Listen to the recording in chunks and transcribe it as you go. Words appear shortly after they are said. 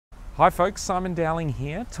Hi folks, Simon Dowling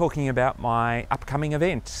here, talking about my upcoming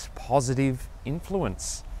event, Positive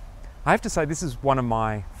Influence. I have to say this is one of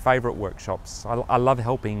my favourite workshops. I love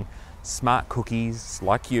helping smart cookies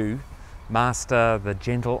like you master the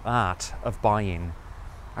gentle art of buy-in.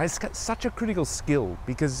 It's such a critical skill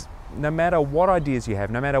because no matter what ideas you have,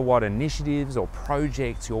 no matter what initiatives or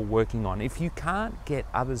projects you're working on, if you can't get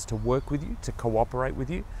others to work with you, to cooperate with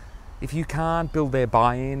you, if you can't build their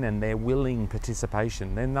buy-in and their willing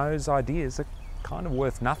participation, then those ideas are kind of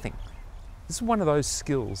worth nothing. This is one of those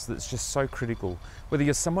skills that's just so critical. Whether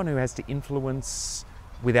you're someone who has to influence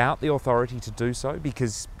without the authority to do so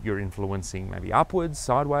because you're influencing maybe upwards,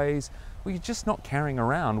 sideways, or you're just not carrying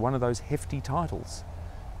around one of those hefty titles.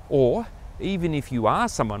 Or even if you are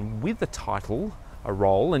someone with a title, a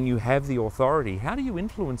role, and you have the authority, how do you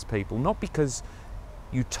influence people? Not because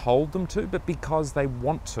you told them to, but because they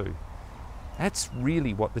want to. That's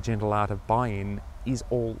really what the gentle art of buy-in is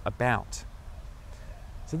all about.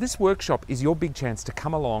 So this workshop is your big chance to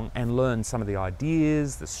come along and learn some of the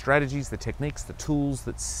ideas, the strategies, the techniques, the tools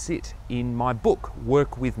that sit in my book,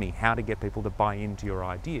 Work With Me, How to Get People to Buy Into Your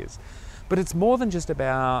Ideas. But it's more than just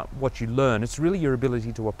about what you learn. It's really your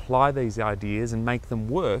ability to apply these ideas and make them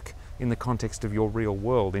work in the context of your real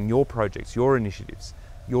world, in your projects, your initiatives,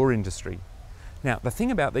 your industry. Now, the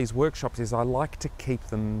thing about these workshops is I like to keep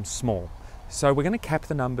them small. So we're going to cap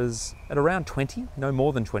the numbers at around 20, no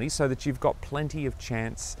more than 20, so that you've got plenty of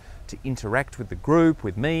chance to interact with the group,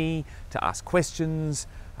 with me, to ask questions,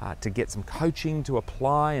 to get some coaching, to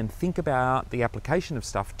apply and think about the application of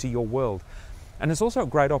stuff to your world. And it's also a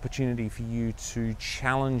great opportunity for you to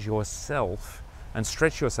challenge yourself and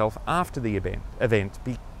stretch yourself after the event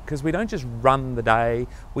because we don't just run the day,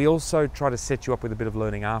 we also try to set you up with a bit of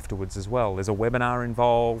learning afterwards as well. There's a webinar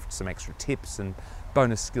involved, some extra tips and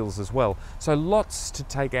bonus skills as well. So lots to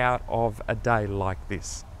take out of a day like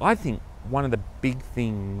this. I think one of the big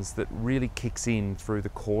things that really kicks in through the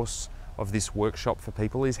course of this workshop for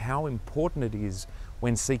people is how important it is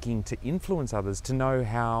when seeking to influence others to know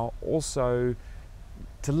how also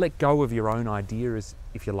to let go of your own ideas,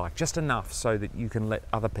 if you like, just enough so that you can let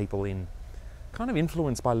other people in. Kind of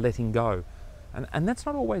influence by letting go. And that's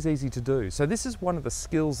not always easy to do. So this is one of the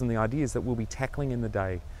skills and the ideas that we'll be tackling in the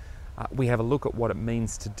day. We have a look at what it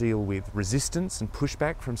means to deal with resistance and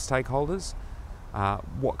pushback from stakeholders.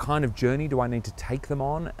 What kind of journey do I need to take them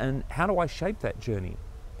on, and how do I shape that journey?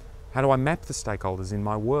 How do I map the stakeholders in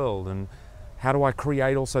my world, and how do I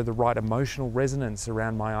create also the right emotional resonance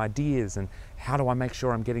around my ideas, and how do I make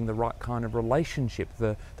sure I'm getting the right kind of relationship,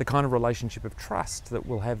 the kind of relationship of trust that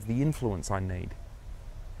will have the influence I need.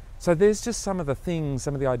 So there's just some of the things,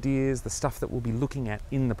 some of the ideas, the stuff that we'll be looking at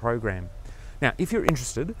in the program. Now, if you're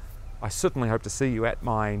interested, I certainly hope to see you at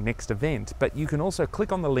my next event, but you can also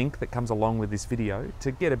click on the link that comes along with this video to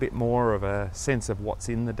get a bit more of a sense of what's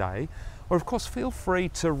in the day. Or of course, feel free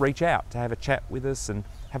to reach out, to have a chat with us and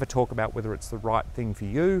have a talk about whether it's the right thing for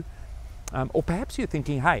you. Or perhaps you're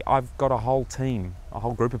thinking, hey, I've got a whole team, a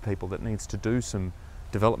whole group of people that needs to do some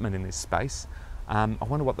development in this space. I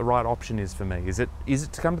wonder what the right option is for me. Is it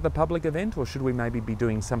to come to the public event, or should we maybe be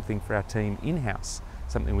doing something for our team in-house,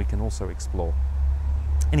 something we can also explore?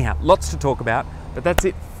 Anyhow, lots to talk about, but that's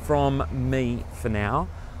it from me for now.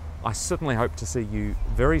 I certainly hope to see you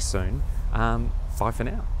very soon. Bye for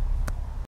now.